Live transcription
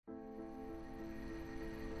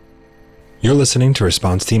You're listening to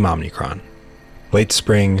Response Team Omnicron. Late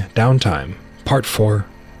Spring Downtime, Part 4,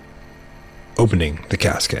 Opening the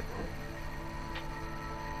Casket.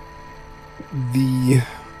 The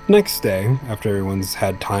next day, after everyone's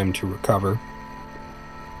had time to recover,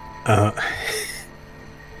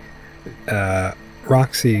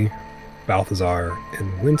 Roxy, Balthazar,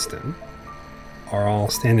 and Winston are all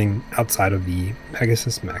standing outside of the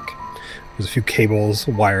Pegasus mech. There's a few cables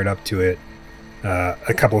wired up to it.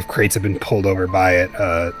 A couple of crates have been pulled over by it,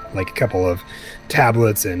 like a couple of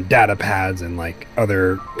tablets and data pads and like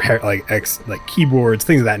other keyboards,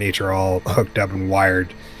 things of that nature, are all hooked up and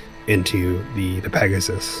wired into the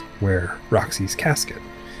Pegasus, where Roxy's casket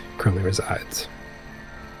currently resides.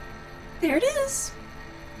 There it is.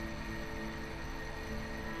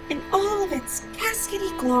 In all of its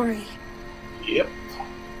caskety glory. Yep.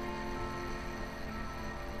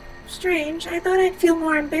 Strange. I thought I'd feel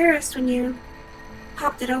more embarrassed when you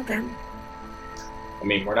popped it open. I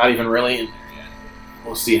mean, we're not even really in there yet.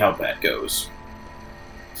 We'll see how that goes.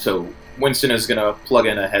 So, Winston is going to plug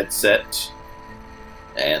in a headset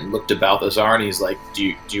and look to Balthazar, and he's like,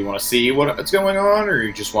 do you want to see what's going on, or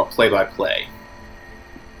you just want play-by-play?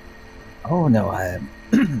 Oh, no,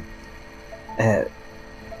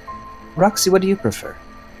 Roxy, what do you prefer?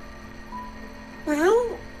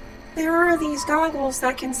 Well, there are these goggles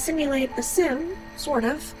that can simulate the sim, sort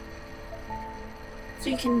of. So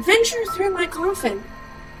you can venture through my coffin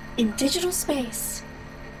in digital space.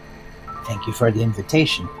 Thank you for the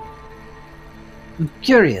invitation. I'm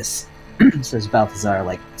curious, says Balthazar,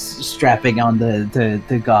 like strapping on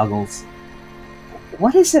the goggles.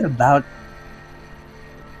 What is it about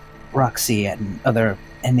Roxy and other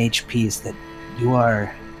NHPs that you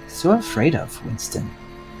are so afraid of, Winston?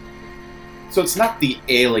 So it's not the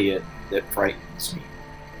alien that frightens me.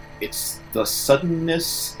 It's the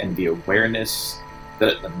suddenness and the awareness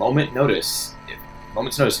that at the moment's notice, if an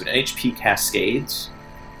NHP cascades,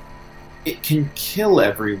 it can kill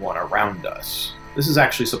everyone around us. This is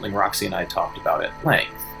actually something Roxy and I talked about at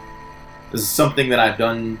length. This is something that I've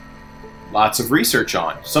done lots of research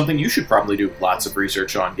on. Something you should probably do lots of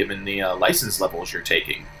research on, given the license levels you're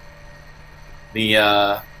taking.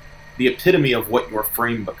 The epitome of what your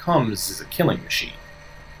frame becomes is a killing machine.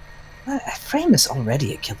 A frame is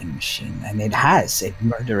already a killing machine, and it has a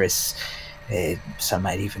murderous, some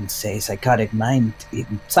might even say psychotic mind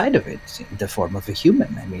inside of it, in the form of a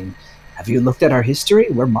human. I mean, have you looked at our history?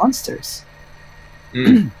 We're monsters.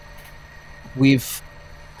 There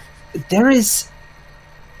is,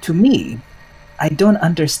 to me, I don't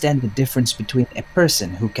understand the difference between a person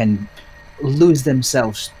who can lose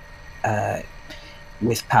themselves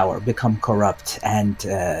with power, become corrupt,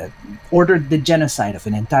 and order the genocide of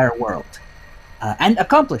an entire world, and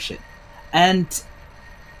accomplish it. And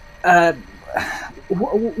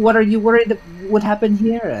what are you worried would happen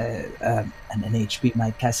here? An NHP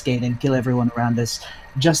might cascade and kill everyone around us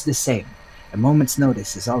just the same. A moment's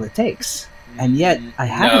notice is all it takes. And yet, I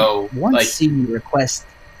haven't once seen you request...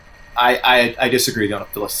 I disagree on a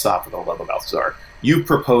philosophical level, Balthazar. You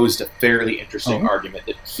proposed a fairly interesting argument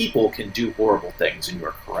that people can do horrible things, and you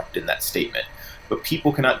are correct in that statement. But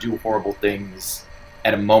people cannot do horrible things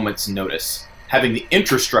at a moment's notice. Having the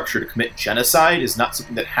infrastructure to commit genocide is not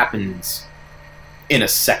something that happens in a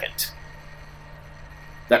second.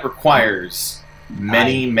 That requires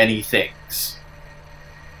many things.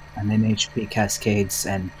 An NHP cascades,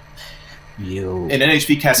 and you... An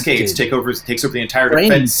NHP cascades takes over the entire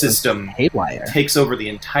defense system. Haywire. Takes over the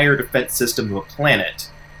entire defense system of a planet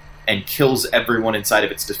and kills everyone inside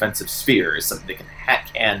of its defensive sphere is something that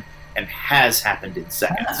can and has happened in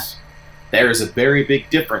seconds. There is a very big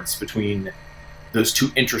difference between those two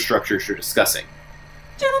infrastructures you're discussing.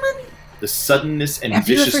 Gentlemen! The suddenness and Have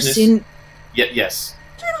viciousness... you ever seen... Yes.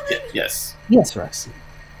 Gentlemen! Yes. Yes, Roxy.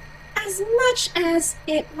 As much as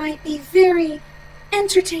it might be very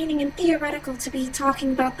entertaining and theoretical to be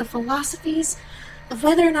talking about the philosophies of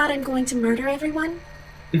whether or not I'm going to murder everyone,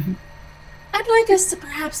 I'd like us to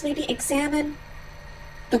perhaps maybe examine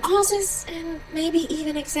the causes and maybe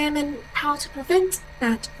even examine how to prevent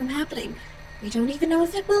that from happening. We don't even know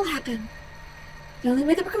if it will happen. The only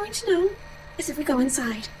way that we're going to know is if we go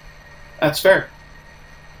inside. That's fair.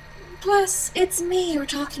 Plus, it's me you're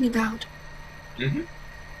talking about.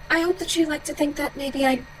 I hope that you like to think that maybe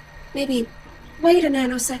I'd wait a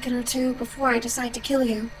nanosecond or two before I decide to kill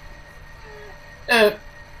you. I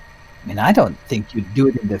mean, I don't think you'd do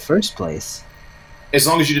it in the first place. As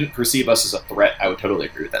long as you didn't perceive us as a threat, I would totally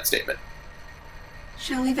agree with that statement.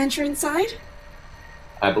 Shall we venture inside?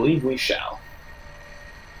 I believe we shall.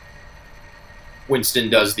 Winston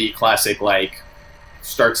does the classic,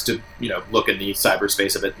 starts to, look in the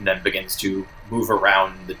cyberspace of it, and then begins to move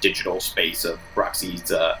around the digital space of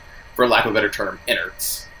Roxy's, for lack of a better term,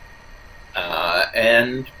 innards,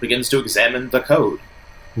 and begins to examine the code.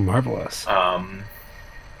 Marvelous.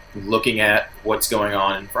 Looking at what's going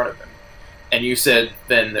on in front of him. And you said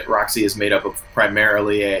then that Roxy is made up of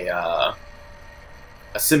primarily a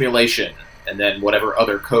simulation, and then whatever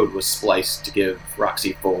other code was spliced to give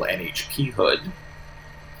Roxy full NHP hood.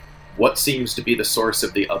 What seems to be the source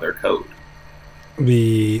of the other code?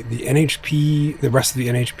 The NHP, the rest of the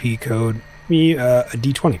NHP code, me a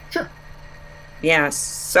D20. Sure. Yeah,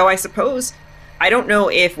 so I suppose, I don't know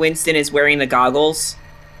if Winston is wearing the goggles,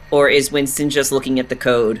 or is Winston just looking at the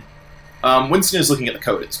code? Winston is looking at the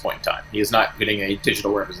code at this point in time. He is not getting a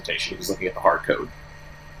digital representation. He's looking at the hard code,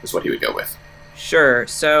 is what he would go with. Sure,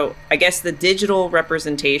 so I guess the digital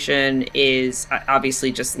representation is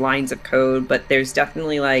obviously just lines of code, but there's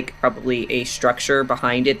definitely probably a structure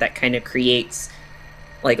behind it that kind of creates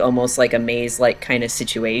almost like a maze-like kind of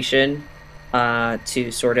situation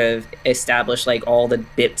to sort of establish all the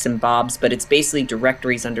bits and bobs, but it's basically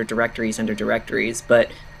directories under directories under directories.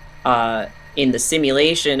 But in the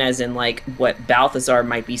simulation, as in what Balthazar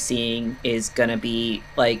might be seeing, is gonna be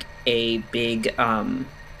a big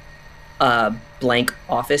blank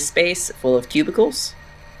office space full of cubicles,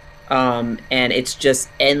 and it's just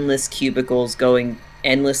endless cubicles going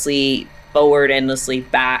endlessly forward, endlessly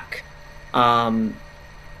back, and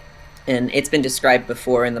it's been described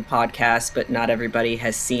before in the podcast, but not everybody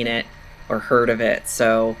has seen it or heard of it.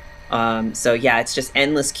 So yeah, it's just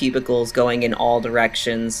endless cubicles going in all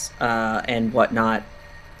directions and whatnot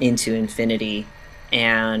into infinity.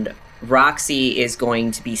 And Roxy is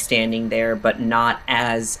going to be standing there, but not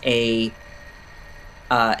as a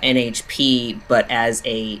NHP, but as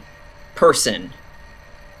a person,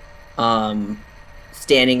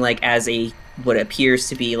 standing as a what appears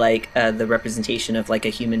to be the representation of a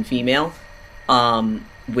human female,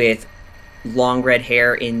 with long red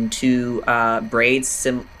hair in two braids,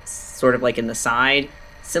 sort of in the side,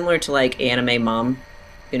 similar to anime mom,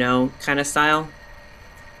 kind of style.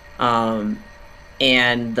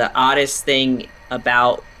 And the oddest thing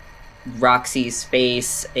about Roxy's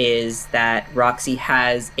face is that Roxy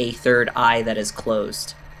has a third eye that is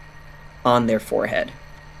closed on their forehead.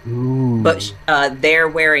 Ooh. But they're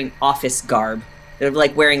wearing office garb. They're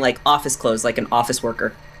wearing office clothes, like an office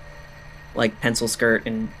worker, pencil skirt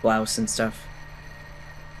and blouse and stuff.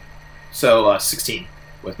 So 16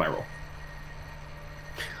 with my roll.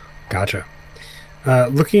 Gotcha.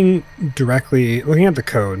 Looking at the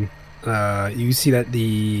code, you see that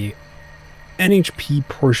the NHP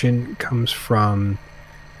portion comes from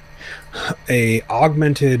a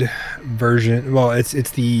augmented version. Well, it's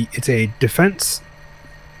a defense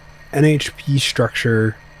NHP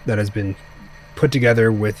structure that has been put together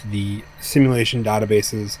with the simulation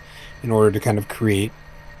databases in order to kind of create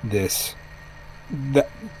this. That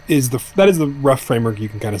is the rough framework you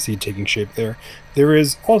can kind of see taking shape there. There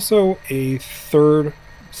is also a third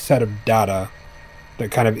set of data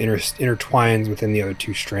that kind of intertwines within the other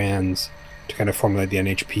two strands to kind of formulate the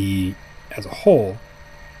NHP as a whole.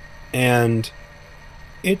 And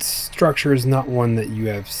its structure is not one that you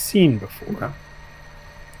have seen before. Okay.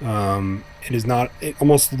 It is not. It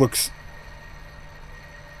almost doesn't look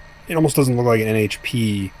like an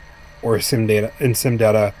NHP or a sim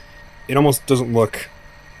data. It almost doesn't look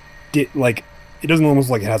it doesn't almost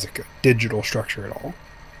like it has a digital structure at all.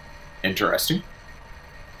 Interesting.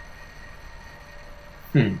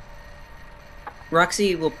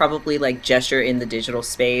 Roxy will probably gesture in the digital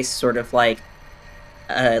space, sort of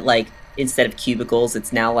instead of cubicles,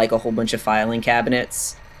 it's now a whole bunch of filing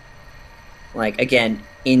cabinets. Again,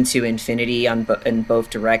 into infinity in both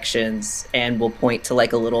directions, and will point to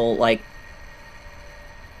a little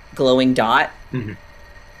glowing dot. Mm-hmm.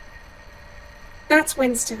 That's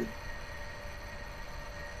Winston.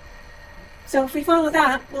 So if we follow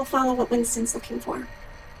that, we'll follow what Winston's looking for.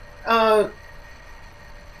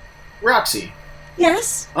 Roxy.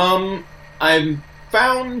 Yes? I've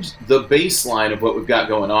found the baseline of what we've got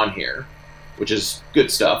going on here, which is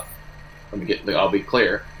good stuff. I'll be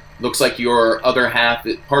clear. Looks like your other half,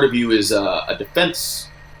 part of you is a defense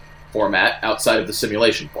format outside of the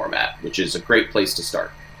simulation format, which is a great place to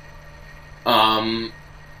start.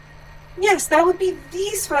 Yes, that would be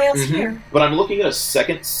these files here. But I'm looking at a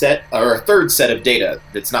third set of data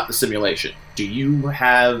that's not the simulation. Do you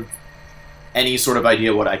have any sort of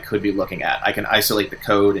idea what I could be looking at? I can isolate the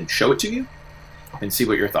code and show it to you and see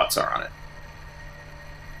what your thoughts are on it.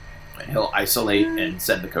 And he'll isolate and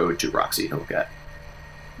send the code to Roxy to look at.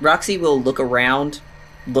 Roxy will look around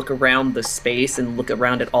look around the space and look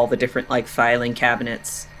around at all the different like filing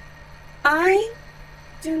cabinets. I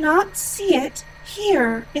do not see it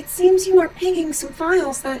here. It seems you are pinging some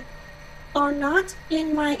files that are not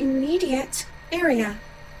in my immediate area.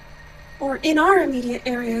 Or in our immediate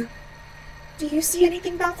area. Do you see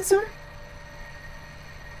anything, Balthazar?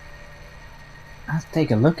 I'll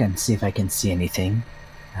take a look and see if I can see anything.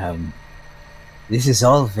 This is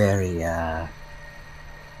all very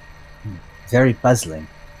puzzling.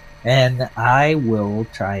 And I will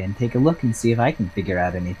try and take a look and see if I can figure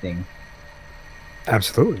out anything.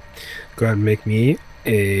 Absolutely. Go ahead and make me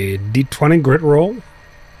a D20 grit roll.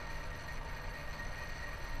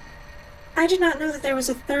 I did not know that there was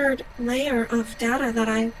a third layer of data that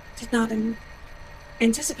I did not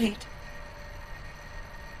anticipate.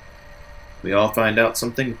 We all find out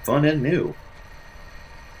something fun and new.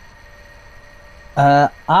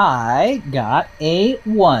 I got a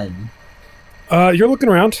 1. You're looking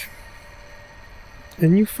around,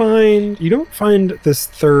 and you don't find this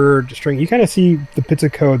third string. You kind of see the bits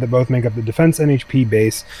of code that both make up the defense NHP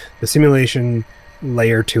base, the simulation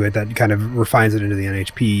layer to it that kind of refines it into the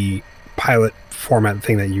NHP pilot format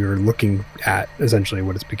thing that you're looking at, essentially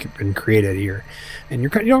what has been created here. And you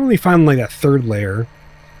don't really find like that third layer.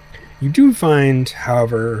 You do find,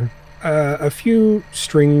 however, a few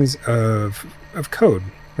strings of code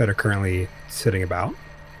that are currently sitting about.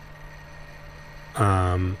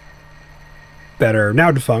 That are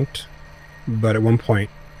now defunct, but at one point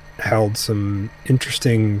held some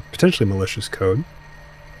interesting, potentially malicious code,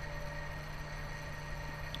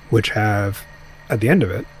 which have, at the end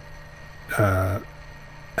of it,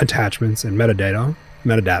 attachments and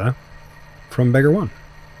metadata from Beggar One.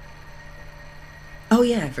 Oh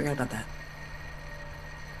yeah, I forgot about that.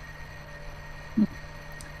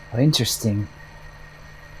 Oh, interesting.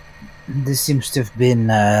 This seems to have been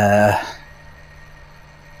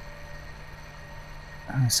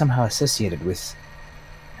somehow associated with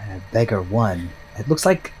Beggar One. It looks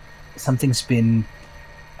like something's been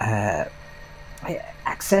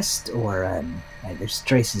accessed, or there's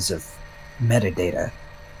traces of metadata.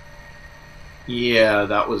 Yeah,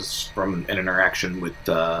 that was from an interaction with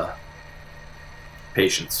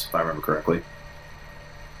patients, if I remember correctly.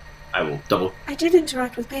 I did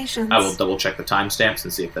interact with patients. I will double check the timestamps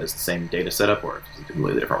and see if that is the same data setup or if it's a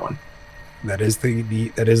completely different one. That is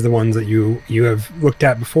the ones that you have looked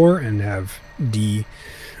at before and have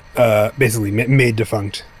basically made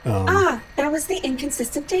defunct. That was the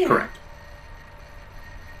inconsistent data. Correct.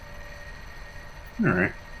 All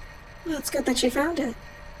right. Well, it's good that you found it.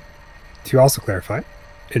 To also clarify,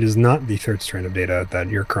 it is not the third strand of data that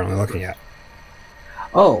you're currently looking at.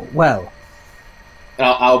 Oh, well.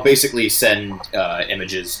 I'll basically send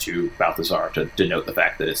images to Balthazar to denote the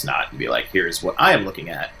fact that it's not, and be like, here's what I am looking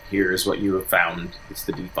at. Here's what you have found. It's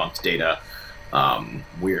the defunct data.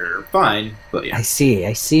 We're fine, but yeah. I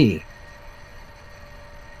see.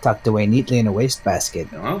 Tucked away neatly in a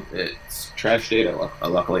wastebasket. Well, it's trash data,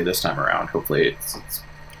 luckily this time around. Hopefully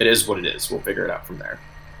it is what it is. We'll figure it out from there.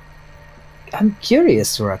 I'm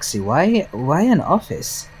curious, Roxy. Why an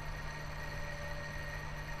office?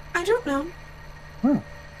 I don't know. Huh.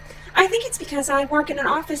 I think it's because I work in an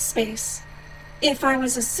office space. If I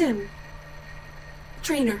was a sim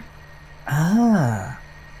trainer.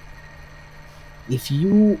 If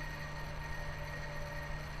you,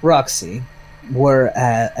 Roxy, were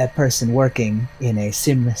a person working in a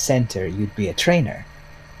sim center, you'd be a trainer.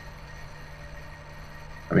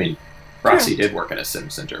 I mean, Roxy did work in a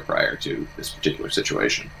sim center prior to this particular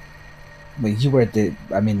situation. Well,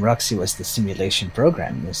 Roxy was the simulation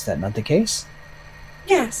program. Is that not the case?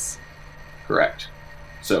 Yes. Correct.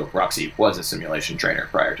 So Roxy was a simulation trainer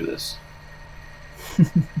prior to this.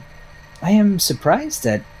 I am surprised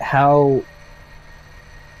at how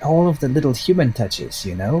all of the little human touches,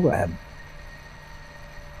 I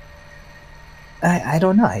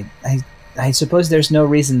don't know. I suppose there's no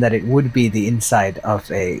reason that it would be the inside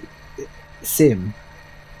of a sim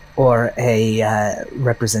or a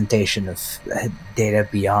representation of data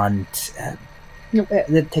beyond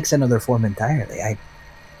that takes another form entirely.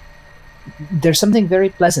 There's something very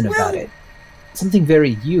pleasant about it. Something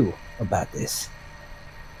very you about this.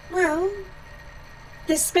 Well,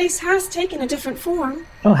 this space has taken a different form.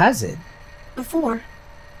 Oh, has it? Before.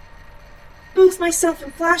 Both myself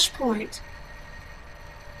and Flashpoint.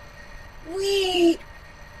 We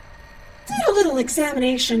did a little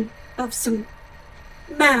examination of some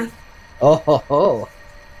math. Oh, ho, ho.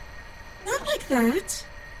 Not like that.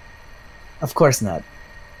 Of course not.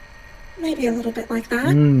 Maybe a little bit like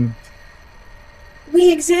that.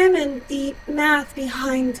 We examined the math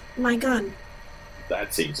behind my gun.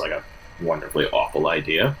 That seems like a wonderfully awful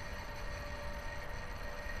idea.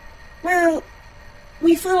 Well,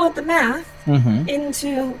 we followed the math Mm-hmm.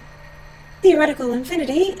 into theoretical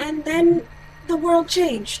infinity, and then the world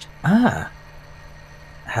changed. Ah.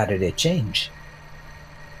 How did it change?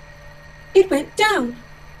 It went down.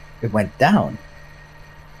 It went down.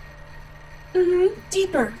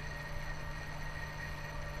 Deeper.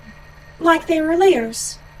 Like they were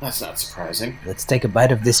layers. That's not surprising. Let's take a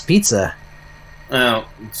bite of this pizza. Well,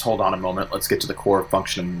 let's hold on a moment. Let's get to the core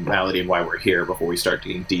functionality of why we're here before we start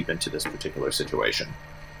digging deep into this particular situation.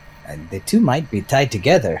 And the two might be tied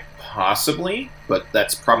together. Possibly, but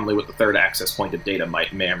that's probably what the third access point of data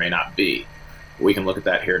may or may not be. We can look at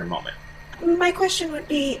that here in a moment. My question would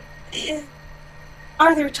be,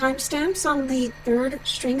 are there timestamps on the third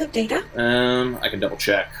string of data? I can double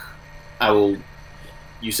check.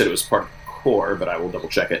 You said it was part of core, but I will double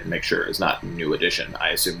check it and make sure it's not new addition. I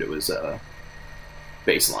assumed it was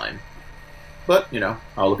baseline. But,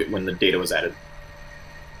 I'll look at when the data was added.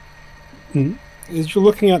 As you're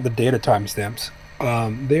looking at the data timestamps,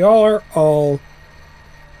 they are all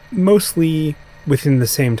mostly within the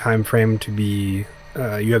same time frame to be.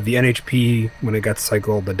 You have the NHP when it got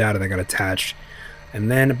cycled, the data that got attached, and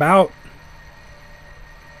then about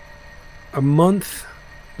a month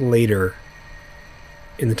later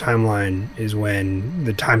in the timeline is when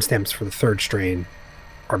the timestamps for the third strain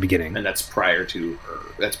are beginning. And that's prior to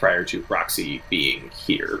Roxy being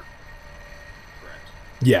here. Correct.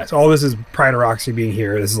 Yes, all this is prior to Roxy being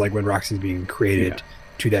here. This is like when Roxy's being created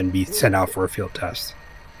to then be sent out for a field test.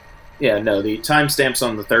 Yeah, no, the timestamps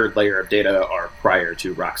on the third layer of data are prior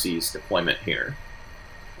to Roxy's deployment here.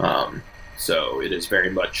 So it is very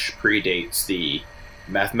much predates the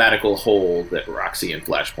mathematical hole that Roxy and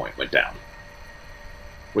Flashpoint went down.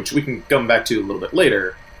 Which we can come back to a little bit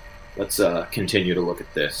later. Let's continue to look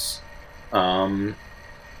at this.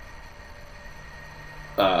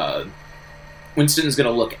 Winston's going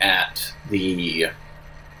to look at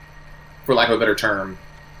for lack of a better term,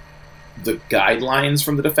 the guidelines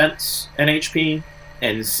from the defense NHP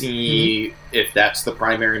and see if that's the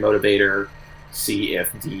primary motivator, see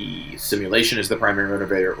if the simulation is the primary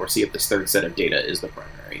motivator, or see if this third set of data is the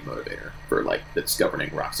primary motivator for that's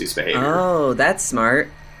governing Roxy's behavior. Oh, that's smart.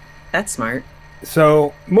 That's smart.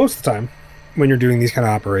 So most of the time, when you're doing these kind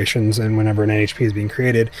of operations and whenever an NHP is being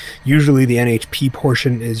created, usually the NHP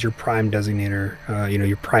portion is your prime designator,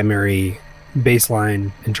 your primary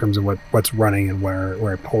baseline in terms of what's running and where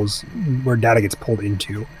data gets pulled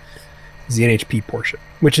into is the NHP portion,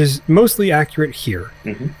 which is mostly accurate here.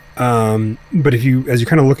 Mm-hmm. But as you're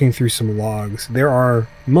kind of looking through some logs, there are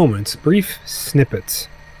moments, brief snippets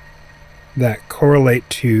that correlate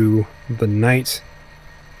to the night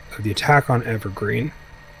of the attack on Evergreen,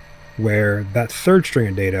 where that third string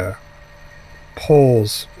of data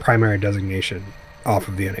pulls primary designation off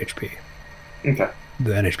of the NHP. Okay.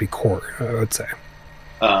 The NHP core, I would say.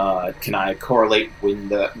 Can I correlate when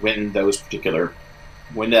that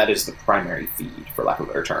is the primary feed, for lack of a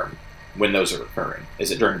better term, when those are occurring?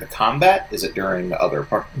 Is it during the combat? Is it during the other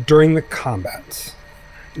part? During the combats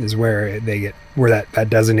is where that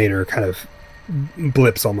designator kind of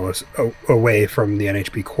blips almost away from the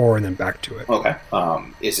NHP core and then back to it. Okay.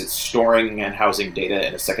 Is it storing and housing data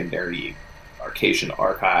in a secondary Arcation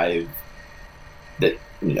archive that,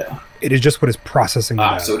 It is just what is processing the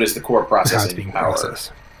data. So it is the core processing how it's being power.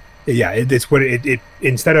 processed. Yeah, it's what it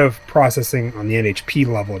instead of processing on the NHP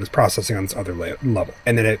level, it is processing on this other level,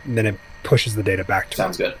 and then it pushes the data back to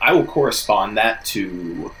Sounds good. I will correspond that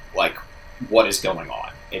to what is going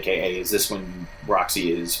on. AKA, is this when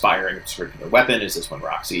Roxy is firing a particular weapon? Is this when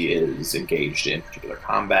Roxy is engaged in particular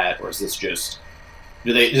combat? Or is this just...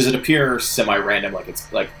 Does it appear semi-random, like it's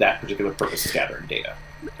like that particular purpose is gathering data?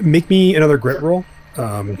 Make me another grit roll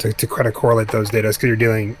to kind of correlate those data, because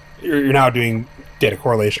you're now doing data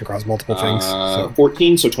correlation across multiple things. So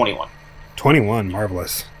 14, so 21. 21,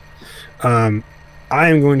 marvelous. I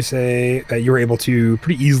am going to say that you were able to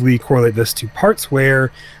pretty easily correlate this to parts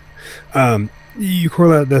where...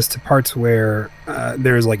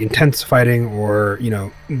 there's intense fighting, or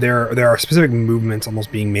there are specific movements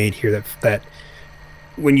almost being made here that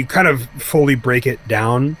when you kind of fully break it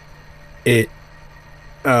down, you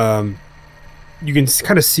can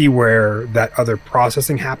kind of see where that other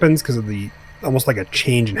processing happens because of almost like a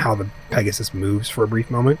change in how the Pegasus moves for a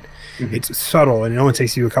brief moment. Mm-hmm. It's subtle, and it only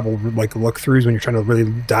takes you a couple look-throughs when you're trying to really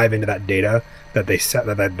dive into that data that they set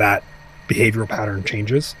that behavioral pattern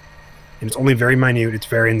changes. And it's only very minute. It's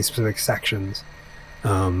very in the specific sections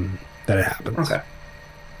that it happens. Okay.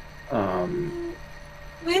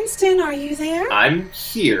 Winston, are you there? I'm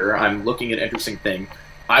here. I'm looking at an interesting thing.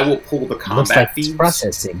 I will pull the Looks combat like feeds. it's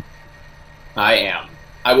processing. I am.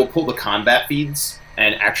 I will pull the combat feeds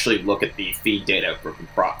and actually look at the feed data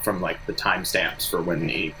from like the timestamps for when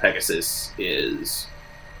the Pegasus is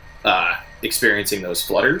experiencing those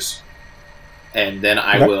flutters. And then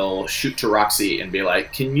I will shoot to Roxy and be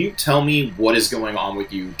like, can you tell me what is going on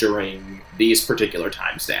with you during these particular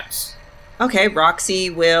timestamps? Okay, Roxy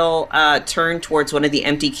will turn towards one of the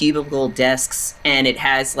empty cubicle desks, and it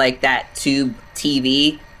has like that tube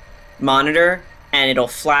TV monitor, and it'll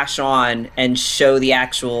flash on and show the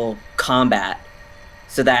actual combat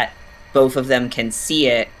so that both of them can see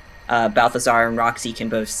it. Balthazar and Roxy can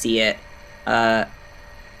both see it.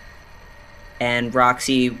 And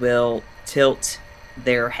Roxy will tilt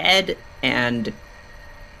their head and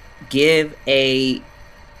give a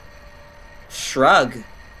shrug,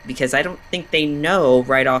 because I don't think they know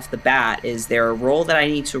right off the bat. Is there a roll that I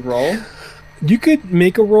need to roll? You could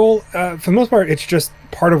make a roll. For the most part, it's just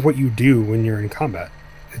part of what you do when you're in combat.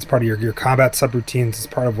 It's part of your combat subroutines. It's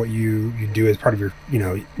part of what you do as part of your,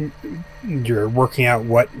 you're working out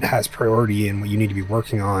what has priority and what you need to be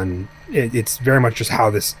working on. It's very much just how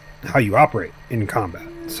you operate in combat.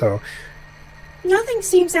 So nothing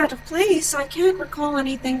seems out of place. I can't recall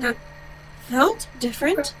anything that felt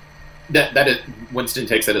different. That is, Winston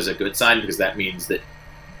takes that as a good sign, because that means that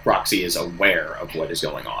Roxy is aware of what is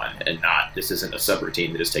going on, and this isn't a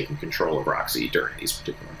subroutine that is taking control of Roxy during these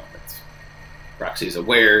particular moments. Roxy is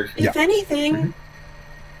aware. If anything,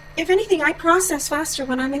 I process faster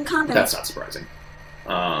when I'm in combat. That's not surprising.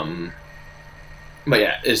 But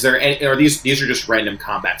yeah, is there any? Are these are just random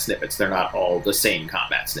combat snippets? They're not all the same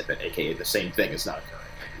combat snippet, aka the same thing is not occurring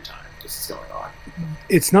every time this is going on.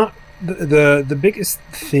 It's not the biggest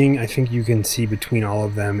thing I think you can see between all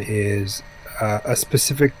of them is a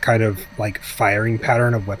specific kind of like firing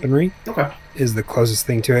pattern of weaponry. Okay, is the closest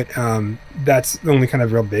thing to it. That's the only kind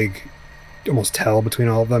of real big, almost tell between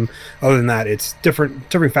all of them. Other than that, it's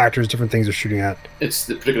different factors, different things they're shooting at. It's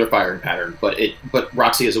the particular firing pattern, but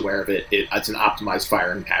Roxy is aware of it. It's an optimized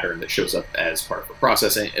firing pattern that shows up as part of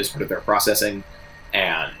their processing,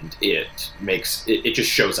 and it just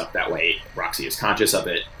shows up that way. Roxy is conscious of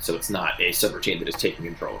it, so it's not a subroutine that is taking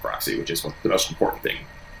control of Roxy, which is the most important thing,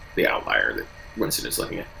 the outlier that Winston is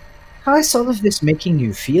looking at. How is all of this making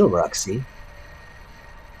you feel, Roxy?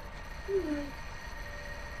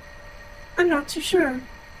 I'm not too sure.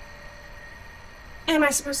 Am I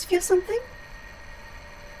supposed to feel something?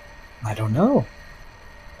 I don't know.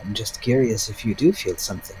 I'm just curious if you do feel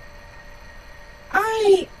something.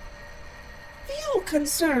 I feel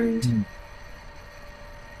concerned.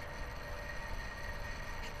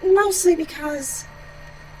 Mostly because,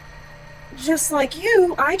 just like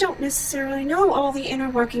you, I don't necessarily know all the inner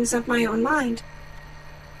workings of my own mind.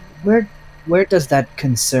 Where does that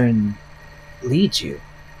concern lead you?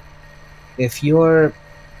 If you're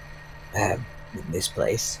in this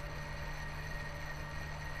place,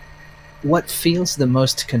 what feels the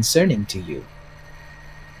most concerning to you?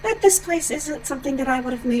 That this place isn't something that I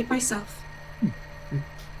would have made myself.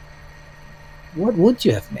 What would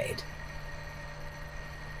you have made?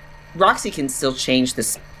 Roxy can still change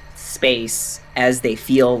the space as they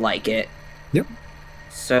feel like it. Yep.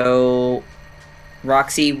 So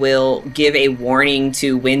Roxy will give a warning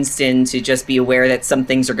to Winston to just be aware that some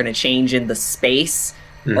things are going to change in the space,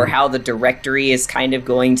 or how the directory is kind of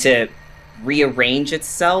going to rearrange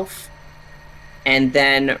itself. And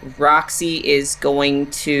then Roxy is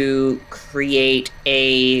going to create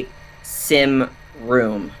a sim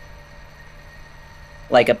room.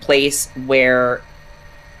 Like a place where,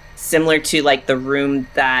 similar to like the room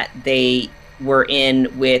that they were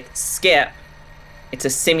in with Skip, it's a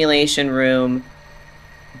simulation room,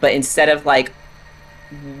 but instead of like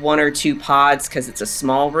 1 or 2 pods, because it's a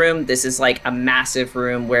small room, this is like a massive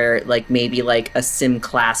room where like maybe like a sim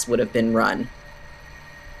class would have been run.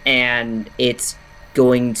 And it's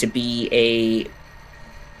going to be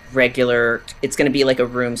it's going to be like a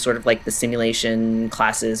room sort of like the simulation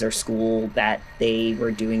classes or school that they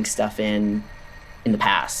were doing stuff in the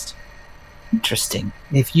past. Interesting.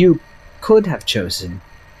 If you could have chosen,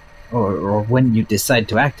 or when you decide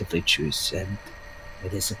to actively choose,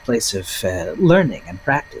 it is a place of learning and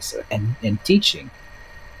practice and teaching.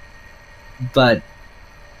 But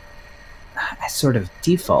a sort of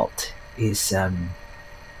default is an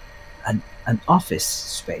office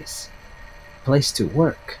space, place to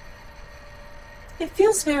work. It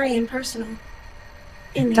feels very impersonal.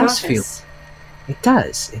 In It the does office. It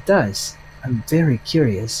does. I'm very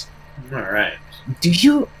curious. All right. Do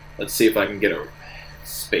you... Let's see if I can get a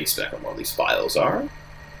space back on what these files are.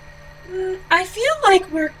 I feel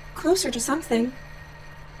like we're closer to something.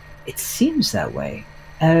 It seems that way.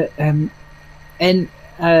 And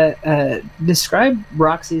Describe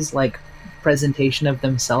Roxy's presentation of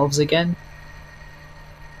themselves again.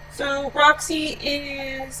 So Roxy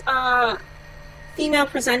is female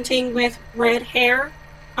presenting with red hair,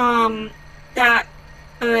 that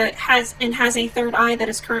has a third eye that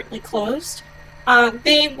is currently closed.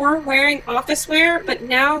 They were wearing office wear, but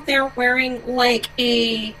now they're wearing like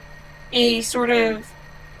a sort of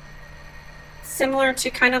similar to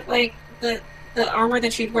kind of like the armor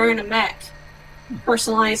that you'd wear in a mech,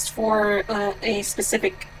 personalized for a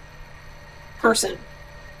specific person.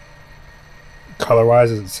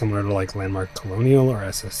 Color-wise, is it similar to like Landmark Colonial or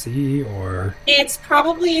SSC, or? It's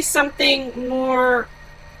probably something more.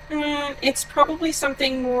 It's probably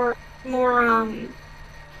something more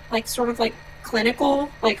like sort of like clinical,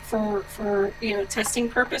 like for testing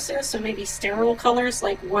purposes. So maybe sterile colors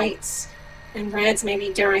like whites and reds.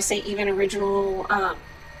 Maybe, dare I say, even original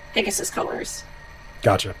Pegasus colors.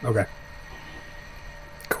 Gotcha. Okay.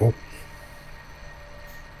 Cool.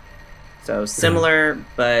 So similar,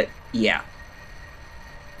 but yeah.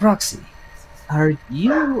 Roxy, are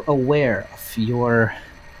you aware of your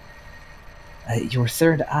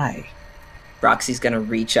third eye? Roxy's gonna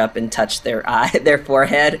reach up and touch their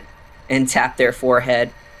forehead, and tap their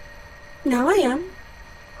forehead. Now I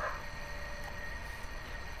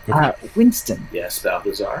am. Winston. Yes,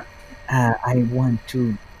 Balthazar. I want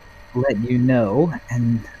to let you know,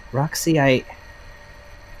 and Roxy, I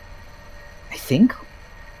think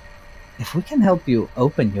if we can help you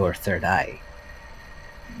open your third eye,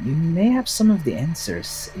 you may have some of the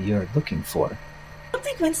answers you're looking for. I don't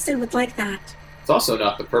think Winston would like that. It's also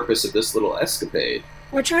not the purpose of this little escapade.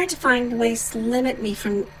 We're trying to find ways to limit me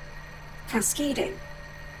from cascading.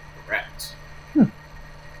 Correct.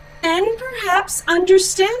 And perhaps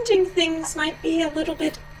understanding things might be a little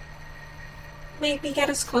bit... maybe get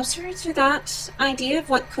us closer to that idea of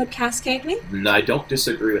what could cascade me. And I don't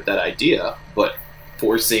disagree with that idea, but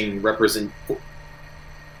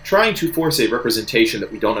trying to force a representation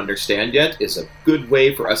that we don't understand yet is a good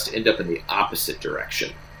way for us to end up in the opposite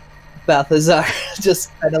direction. Balthazar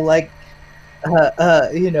just kind of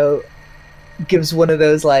gives one of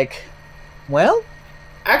those well?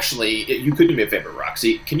 Actually, you could do me a favor,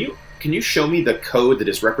 Roxy. Can you show me the code that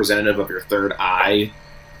is representative of your third eye,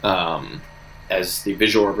 as the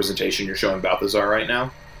visual representation you're showing Balthazar right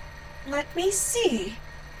now? Let me see.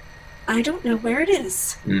 I don't know where it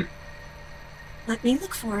is. Let me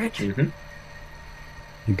look for it. Mm-hmm.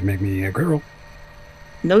 You can make me a girl.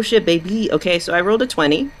 No shit, baby. Okay, so I rolled a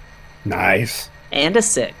 20 Nice. and a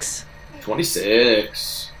 6.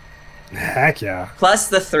 26. Heck yeah. Plus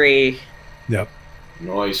the 3 Yep.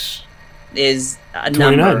 Nice. is a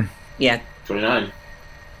 29. number. Yeah, 29.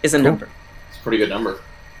 is a Cool. number. It's a pretty good number.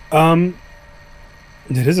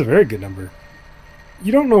 It is a very good number.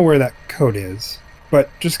 You don't know where that code is, but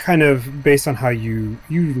just kind of based on how you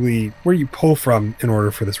usually, where you pull from in order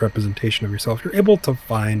for this representation of yourself, you're able to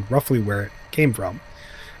find roughly where it came from.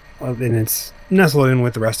 And it's nestled in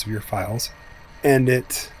with the rest of your files. And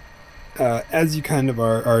it, as you kind of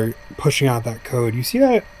are pushing out that code, you see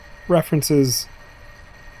that references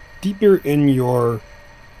deeper in your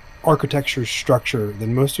architecture structure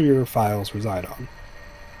than most of your files reside on.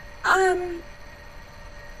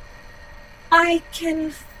 I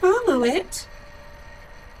can follow it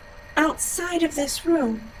outside of this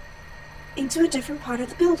room into a different part of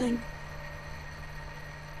the building.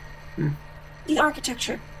 The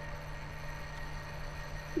architecture.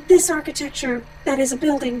 This architecture that is a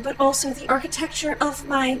building, but also the architecture of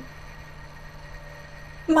my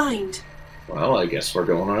mind. Well, I guess we're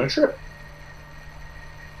going on a trip.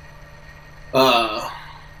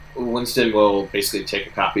 Winston will basically take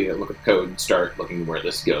a copy of the look of code and start looking where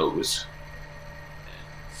this goes.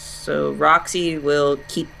 So Roxy will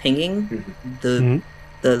keep pinging the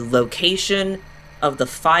location of the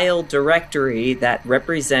file directory that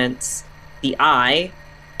represents the eye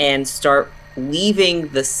and start leaving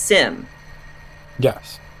the sim.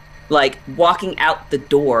 Yes. Like walking out the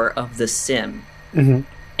door of the sim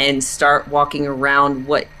and start walking around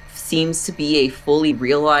what seems to be a fully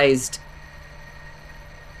realized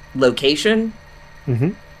location.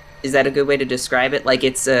 Is that a good way to describe it? Like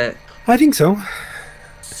it's a... I think so.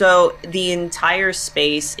 So the entire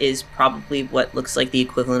space is probably what looks like the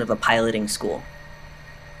equivalent of a piloting school.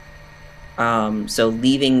 So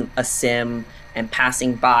leaving a sim and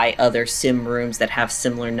passing by other sim rooms that have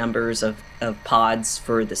similar numbers of pods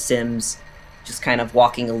for the sims, just kind of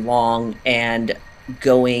walking along and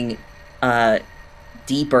going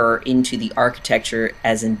deeper into the architecture,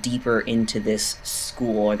 as in deeper into this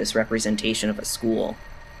school or this representation of a school,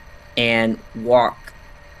 and walk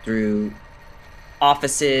through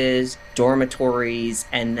offices, dormitories,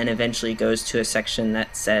 and then eventually goes to a section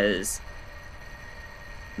that says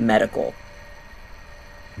medical.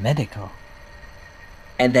 Medical?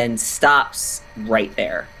 And then stops right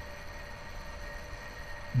there.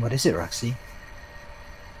 What is it, Roxy?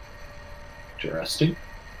 Interesting.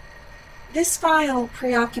 This file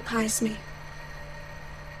preoccupies me.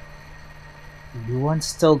 You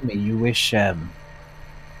once told me you wish, you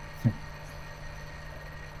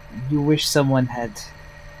wish someone had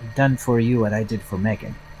done for you what I did for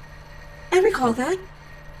Megan. I recall that.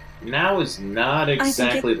 Now is not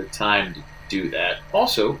exactly the time to do that.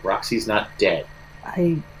 Also, Roxy's not dead.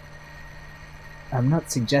 I'm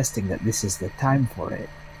not suggesting that this is the time for it.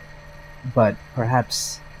 But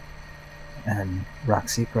perhaps,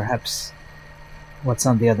 Roxy, perhaps what's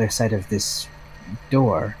on the other side of this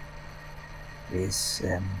door is,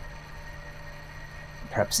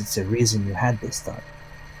 perhaps it's a reason you had this thought.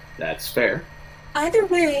 That's fair. Either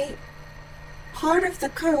way, part of the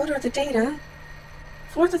code or the data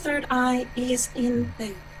for the third eye is in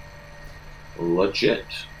there. Legit.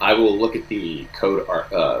 I will look at the code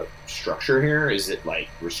structure here. Is it, like,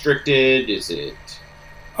 restricted? Is it...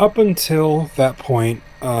 Up until that point,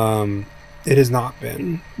 it has not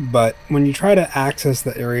been. But when you try to access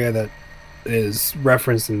the area that is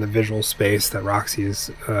referenced in the visual space that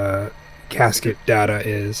Roxy's casket data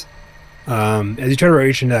is, as you try to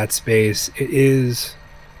reach into that space, it is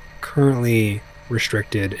currently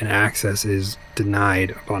restricted and access is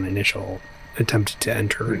denied upon initial attempt to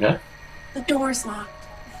enter. Okay. The door's locked.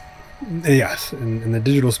 Yes, in the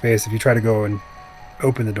digital space, if you try to go and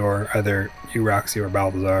open the door, either you, Roxy, or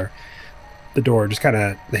Balthazar, the door just kind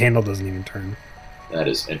of, the handle doesn't even turn. That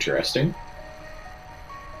is interesting.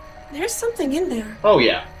 There's something in there. Oh,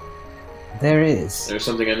 yeah. There is. There's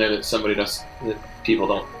something in there that somebody does, that people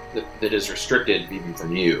don't, that is restricted even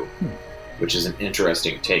from you, which is an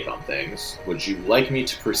interesting take on things. Would you like me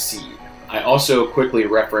to proceed? I also quickly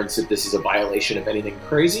reference if this is a violation of anything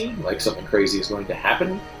crazy, like something crazy is going to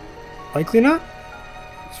happen. Likely not,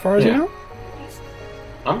 as far as you Yeah. know.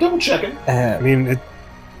 I'm double checking. I mean,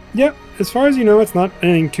 as far as you know, it's not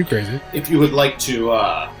anything too crazy. If you would like to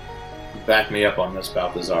back me up on this,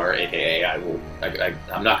 Balthazar, aka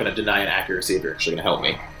I'm not going to deny an accuracy if you're actually going to help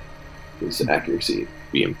me. Because accuracy would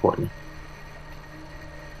be important.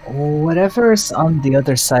 Whatever's on the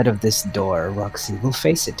other side of this door, Roxy, we'll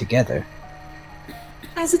face it together.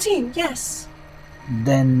 As a team, yes.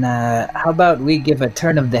 Then, how about we give a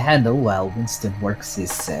turn of the handle while Winston works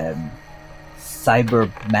his,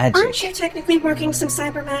 cyber magic? Aren't you technically working some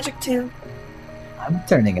cyber magic too? I'm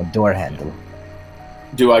turning a door handle.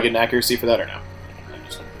 Do I get an accuracy for that or no?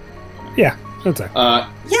 Yeah, that's it.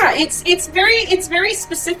 Yeah, it's very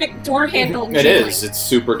specific door handle. It is. It's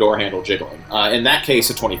super door handle jiggling. In that case,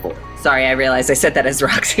 a 24. Sorry, I realized I said that as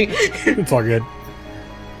Roxy. It's all good.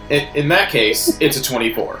 In that case, it's a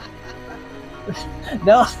 24.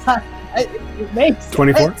 No, it makes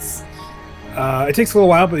 24? sense. It takes a little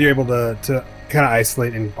while, but you're able to kind of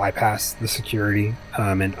isolate and bypass the security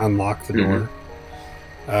and unlock the door.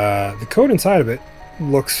 The code inside of it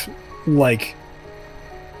looks like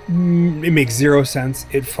it makes zero sense.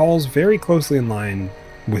 It falls very closely in line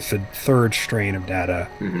with the third strain of data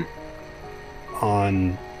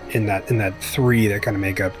in that three that kind of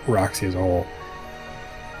make up Roxy as a whole.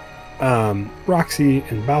 Roxy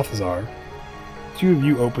and Balthazar, two of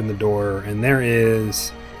you open the door, and there is,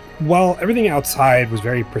 while everything outside was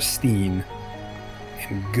very pristine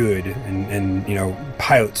and good and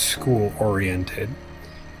pilot school oriented,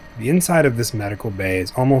 the inside of this medical bay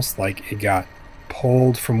is almost like it got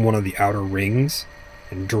pulled from one of the outer rings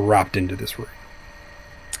and dropped into this room.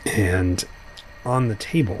 And on the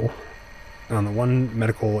table, on the one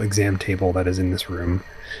medical exam table that is in this room,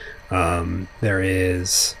 there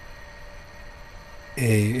is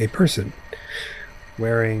a person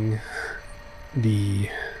wearing the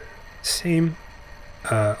same,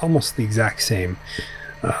 almost the exact same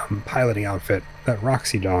piloting outfit that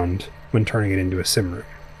Roxy donned when turning it into a sim room.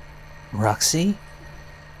 Roxy?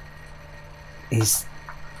 Is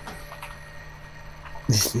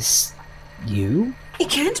this you? It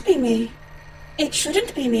can't be me. It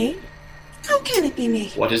shouldn't be me. How can it be me?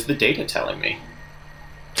 What is the data telling me?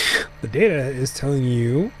 The data is telling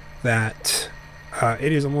you that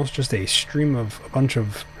it is almost just a stream of a bunch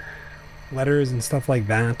of letters and stuff like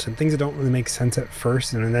that, and things that don't really make sense at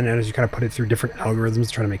first, and then as you kind of put it through different algorithms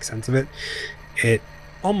to try to make sense of it, it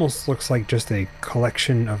almost looks like just a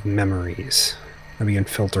collection of memories that begin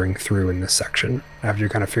filtering through in this section after you're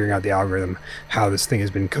kind of figuring out the algorithm, how this thing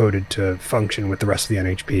has been coded to function with the rest of the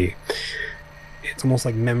NHP. It's almost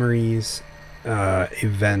like memories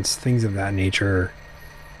events, things of that nature,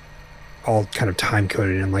 all kind of time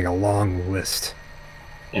coded in like a long list.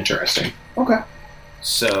 Interesting. Okay.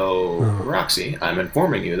 So, Roxy, I'm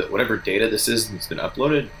informing you that whatever data this is that's been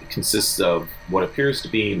uploaded consists of what appears to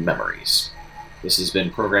be memories. This has been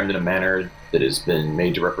programmed in a manner that has been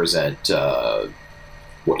made to represent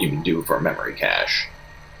what you can do for a memory cache.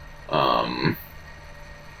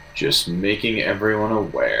 Just making everyone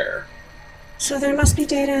aware. So there must be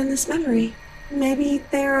data in this memory. Maybe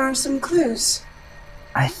there are some clues.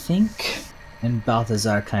 I think, and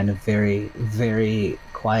Balthazar kind of very, very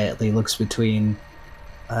quietly looks between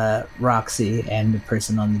Roxy and the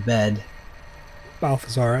person on the bed.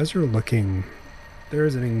 Balthazar, as you're looking, there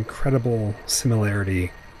is an incredible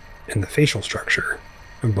similarity in the facial structure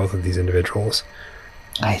of both of these individuals.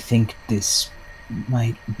 I think this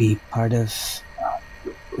might be part of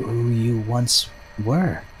who you once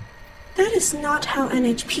were. That is not how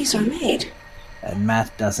NHPs are made. And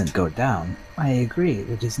math doesn't go down. I agree,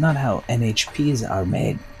 it is not how NHPs are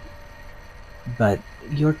made. But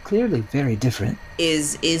you're clearly very different.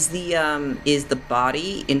 Is the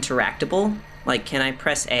body interactable? Like, can I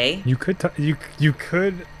press A? You could you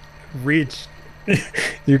could reach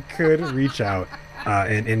out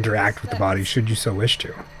and interact with the body should you so wish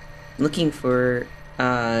to. Looking for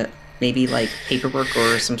maybe like paperwork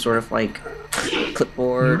or some sort of like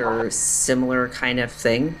clipboard or similar kind of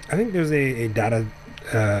thing. I think there's a data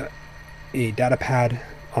pad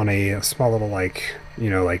on a small little like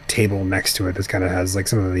table next to it that kind of has like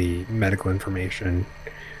some of the medical information.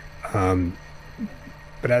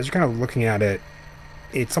 But as you're kind of looking at it,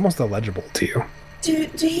 it's almost illegible to you.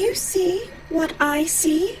 Do you see what I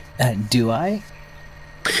see? Do I?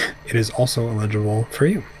 It is also illegible for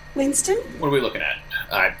you. Winston? What are we looking at?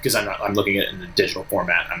 Because I'm looking at it in the digital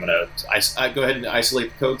format. I'm gonna go ahead and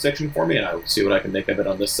isolate the code section for me, and I'll see what I can make of it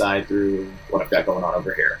on this side through what I've got going on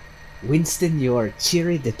over here. Winston, your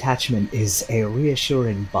cheery detachment is a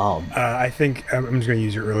reassuring balm. I think I'm just going to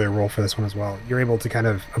use your earlier roll for this one as well. You're able to kind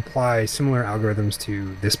of apply similar algorithms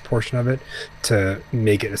to this portion of it to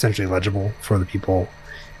make it essentially legible for the people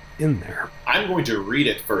in there. I'm going to read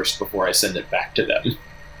it first before I send it back to them,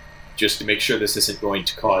 just to make sure this isn't going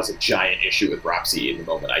to cause a giant issue with Roxy in the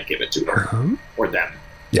moment I give it to her. Or them.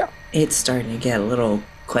 Yeah. It's starting to get a little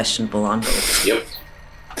questionable on both. Yep.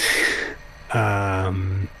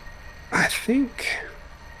 I think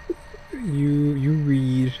you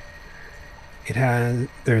read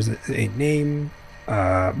there's a name,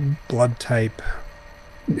 blood type,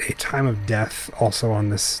 a time of death also on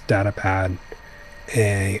this data pad,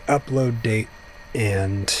 a upload date,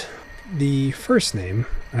 and the first name,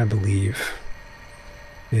 I believe,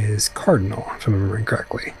 is Cardinal, if I'm remembering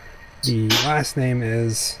correctly. The last name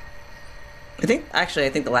is... I think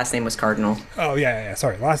the last name was Cardinal. Oh, yeah,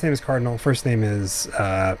 sorry. Last name is Cardinal. First name is...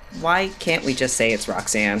 Why can't we just say it's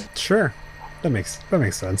Roxanne? Sure. That makes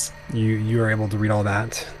sense. You are able to read all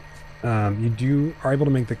that. You are able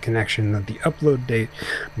to make the connection that the upload date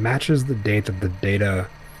matches the date that the data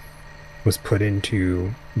was put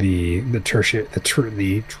into the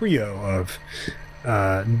trio of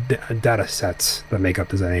data sets that make up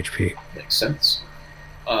this NHP. Makes sense.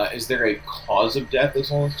 Is there a cause of death as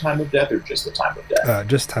well as time of death, or just the time of death?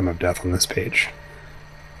 Just time of death on this page.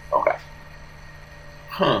 Okay.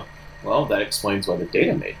 Huh. Well, that explains why the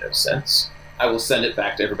data made no sense. I will send it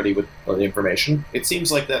back to everybody with the information. It seems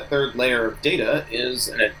like that third layer of data is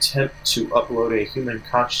an attempt to upload a human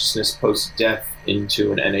consciousness post-death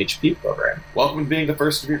into an NHP program. Welcome to being the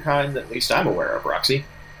first of your kind that at least I'm aware of, Roxy.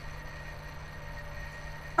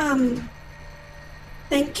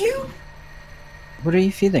 Thank you? What are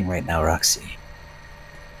you feeling right now, Roxy?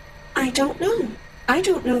 I don't know. I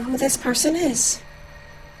don't know who this person is.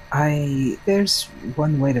 There's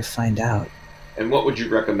one way to find out. And what would you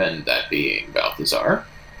recommend that being, Balthazar?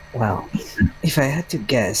 Well, if I had to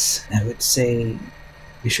guess, I would say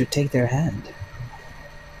you should take their hand.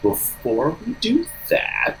 Before we do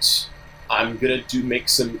that, I'm gonna make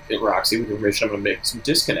some, Roxy, with information, I'm gonna make some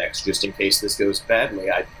disconnects just in case this goes badly.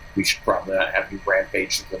 We should probably not have you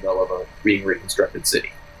rampage through the middle of a being reconstructed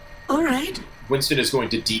city. All right. Winston is going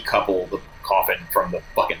to decouple the coffin from the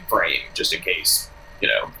fucking frame just in case,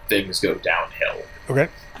 things go downhill. Okay.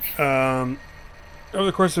 Over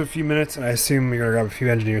the course of a few minutes, and I assume you're going to grab a few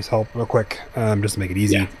engineers' help real quick, just to make it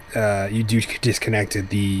easy. Yeah. You do disconnected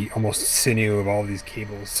the almost sinew of all of these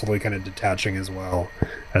cables, slowly kind of detaching as well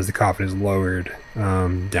as the coffin is lowered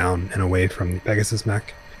down and away from the Pegasus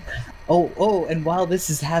mech. Oh, and while this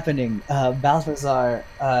is happening, Balthazar,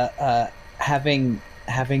 having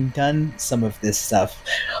having done some of this stuff,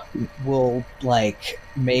 will like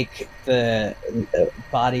make the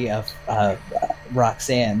body of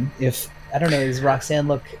Roxanne. If I don't know, does Roxanne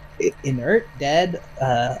look inert, dead,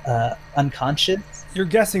 unconscious? You're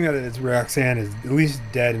guessing that it's Roxanne is at least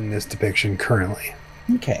dead in this depiction currently.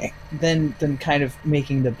 Okay, then kind of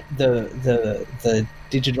making the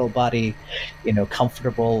digital body,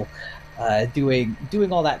 comfortable,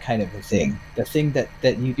 doing all that kind of a thing. The thing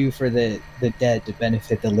that you do for the dead to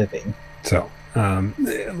benefit the living. So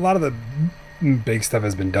a lot of the big stuff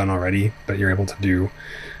has been done already, but you're able to do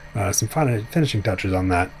some finishing touches on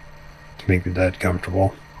that to make the dead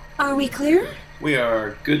comfortable. Are we clear? We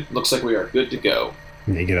are good. Looks like we are good to go.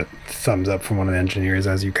 And you get a thumbs up from one of the engineers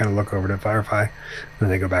as you kind of look over to Firefly, and then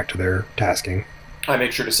they go back to their tasking. I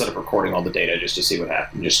make sure to set up recording all the data just to see what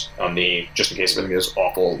happened. Just in case everything goes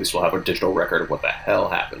awful, at least we'll have a digital record of what the hell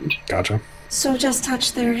happened. Gotcha. So just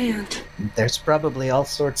touch their hand. There's probably all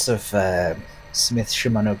sorts of Smith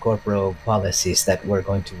Shimano Corporal policies that we're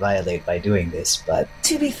going to violate by doing this, but...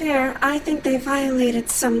 To be fair, I think they violated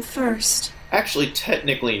some first. Actually,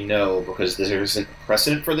 technically no, because there isn't a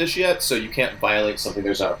precedent for this yet, so you can't violate something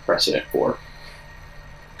there's not a precedent for.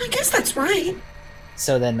 I guess that's right.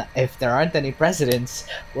 So then, if there aren't any precedents,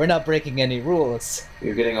 we're not breaking any rules.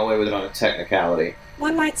 You're getting away with it on a technicality.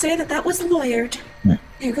 One might say that was lawyered.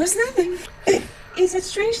 Here goes nothing. Is it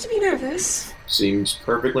strange to be nervous? Seems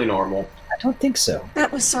perfectly normal. I don't think so.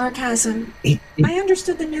 That was sarcasm. It- I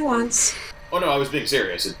understood the nuance. Oh no, I was being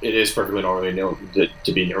serious. It is perfectly normal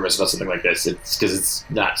to be nervous about something like this. It's because it's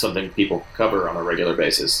not something people cover on a regular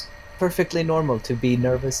basis. Perfectly normal to be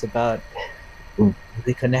nervous about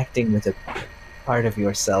reconnecting with a part of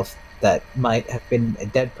yourself that might have been a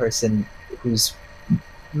dead person whose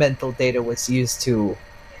mental data was used to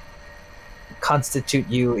constitute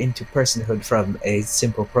you into personhood from a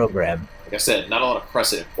simple program. Like I said, not a lot of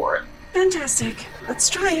precedent for it. Fantastic. Let's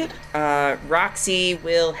try it. Roxy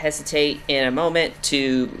will hesitate in a moment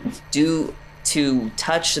to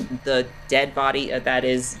touch the dead body that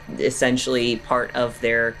is essentially part of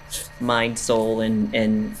their mind, soul,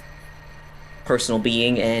 and personal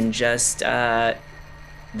being, and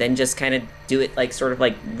then just kind of do it like sort of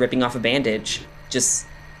like ripping off a bandage. Just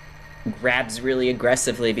grabs really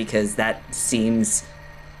aggressively because that seems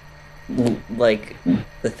like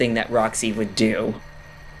the thing that Roxy would do.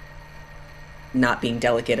 Not being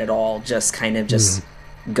delicate at all, just kind of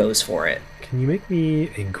goes for it. Can you make me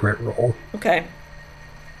a grit roll? Okay.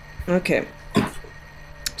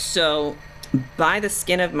 So, by the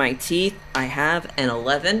skin of my teeth, I have an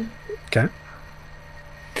 11. Okay.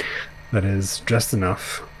 That is just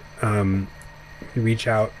enough. You reach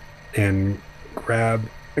out and grab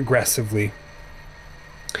aggressively,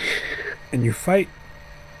 and you fight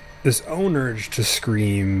this own urge to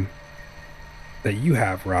scream that you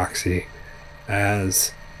have, Roxy,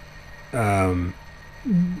 as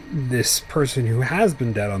this person who has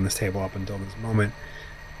been dead on this table up until this moment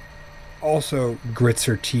also grits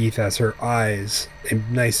her teeth as her eyes, a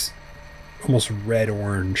nice almost red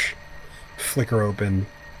orange, flicker open,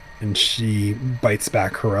 and she bites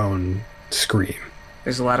back her own scream.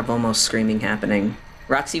 There's a lot of almost screaming happening.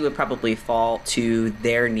 Roxy would probably fall to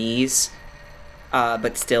their knees,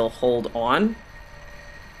 but still hold on.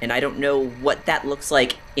 And I don't know what that looks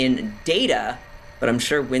like in data, but I'm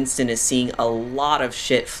sure Winston is seeing a lot of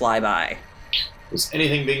shit fly by. Is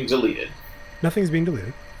anything being deleted? Nothing's being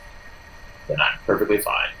deleted. Then I'm perfectly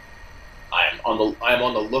fine. I am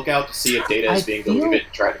on the lookout to see if data is being deleted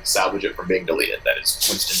and try to salvage it from being deleted. That is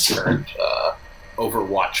Winston's current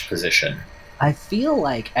Overwatch position. I feel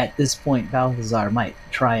like at this point Balthazar might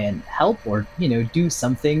try and help or, do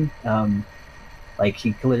something. Like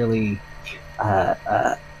he clearly...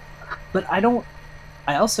 but I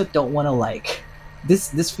also don't want to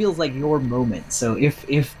this feels like your moment. So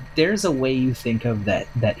if there's a way you think of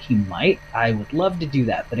that he might, I would love to do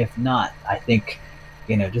that. But if not, I think,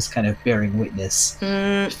 just kind of bearing witness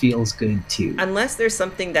feels good too. Unless there's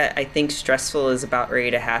something that I think stressful is about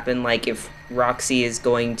ready to happen, like if Roxy is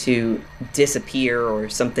going to disappear or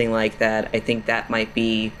something like that, I think that might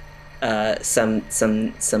be some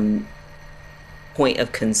point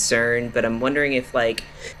of concern. But I'm wondering if I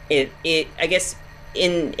guess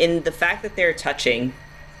in the fact that they're touching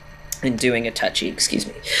and doing a touchy,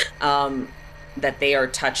 that they are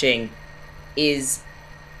touching, is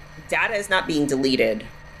data is not being deleted.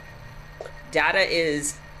 Data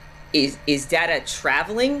is data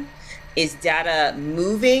traveling? Is data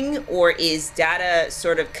moving? Or is data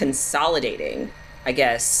sort of consolidating, I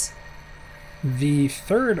guess? The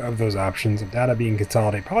third of those options of data being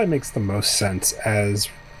consolidated probably makes the most sense, as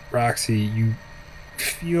Roxy, you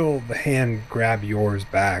feel the hand grab yours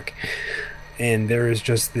back, and there is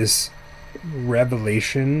just this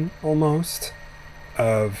revelation almost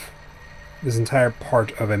of this entire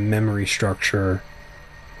part of a memory structure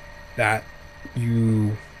that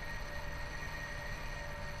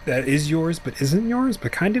is yours but isn't yours,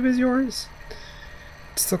 but kind of is yours.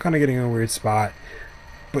 It's still kind of getting in a weird spot,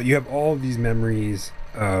 but you have all of these memories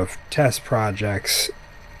of test projects,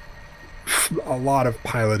 a lot of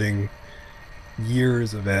piloting,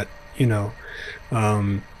 years of it, and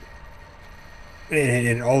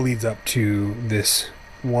it all leads up to this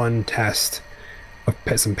one test of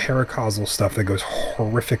some paracausal stuff that goes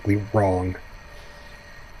horrifically wrong,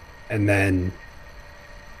 and then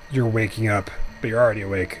you're waking up, but you're already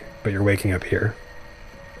awake, but you're waking up here.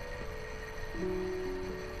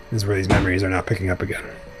 This is where these memories are now picking up again.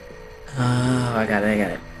 Oh, I got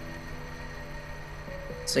it.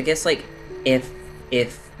 So I guess, like, if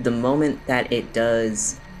the moment that it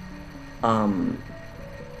does, let's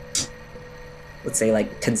say,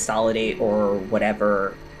 like, consolidate or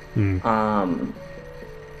whatever,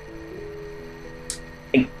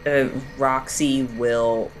 Roxy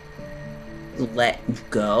will let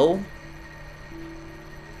go,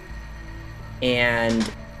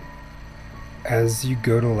 and as you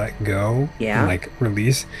go to let go, yeah, and, like,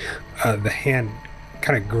 release, the hand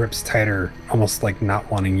kind of grips tighter, almost like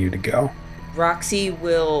not wanting you to go. Roxy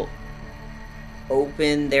will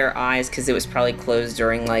open their eyes, because it was probably closed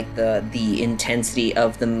during, like, the intensity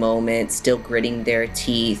of the moment, still gritting their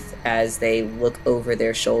teeth as they look over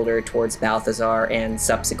their shoulder towards Balthazar, and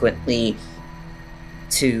subsequently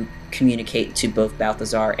to communicate to both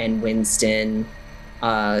Balthazar and Winston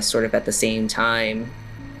sort of at the same time.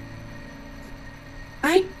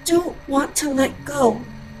 I don't want to let go.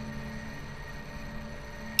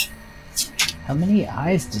 How many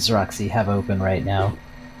eyes does Roxy have open right now?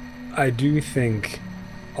 I do think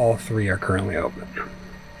all three are currently open.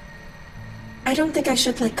 I don't think I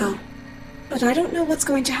should let go. But I don't know what's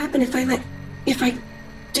going to happen if I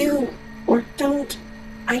do or don't.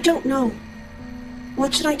 I don't know.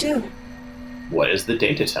 What should I do? What is the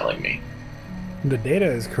data telling me? The data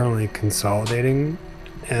is currently consolidating,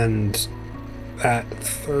 and that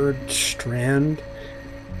third strand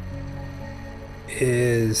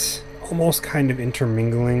is almost kind of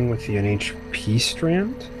intermingling with the NHP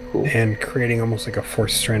strand. Cool. And creating almost like a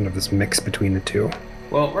fourth strand of this mix between the two.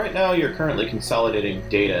 Well, right now you're currently consolidating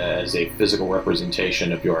data as a physical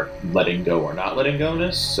representation of your letting go or not letting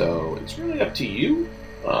go-ness, so it's really up to you.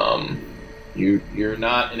 You're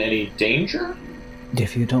not in any danger?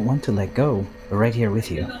 If you don't want to let go, we're right here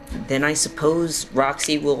with you. Then I suppose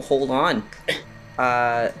Roxy will hold on.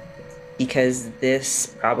 Because this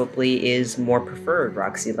probably is more preferred.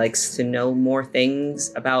 Roxy likes to know more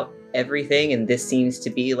things about everything, and this seems to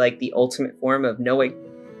be like the ultimate form of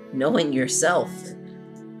knowing yourself.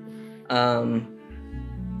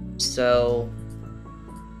 So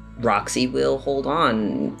Roxy will hold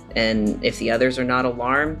on, and if the others are not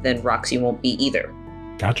alarmed, then Roxy won't be either.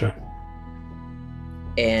 Gotcha.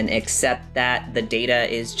 And accept that the data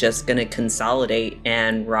is just going to consolidate,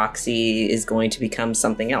 and Roxy is going to become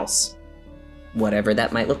something else, whatever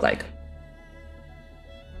that might look like.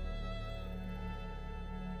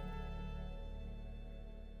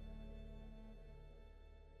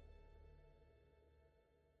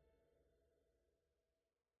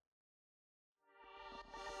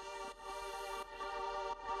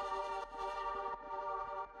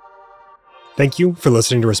 Thank you for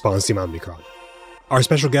listening to Response Team Omnicron. Our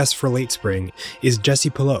special guest for Late Spring is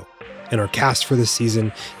Jesse Pillow, and our cast for this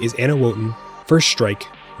season is Anna Wotan, First Strike,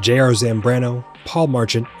 J.R. Zambrano, Paul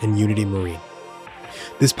Marchant, and Unity Marine.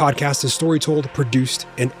 This podcast is story-told, produced,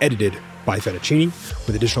 and edited by Fettuccini,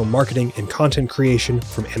 with additional marketing and content creation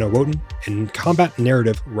from Anna Wotan, and combat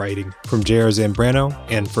narrative writing from J.R. Zambrano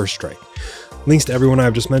and First Strike. Links to everyone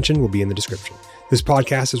I've just mentioned will be in the description. This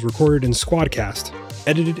podcast is recorded in Squadcast,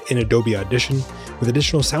 edited in Adobe Audition, with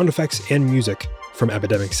additional sound effects and music from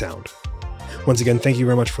Epidemic Sound. Once again, thank you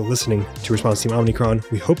very much for listening to Response Team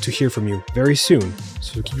Omnicron. We hope to hear from you very soon,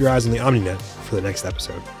 so keep your eyes on the Omninet for the next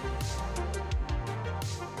episode.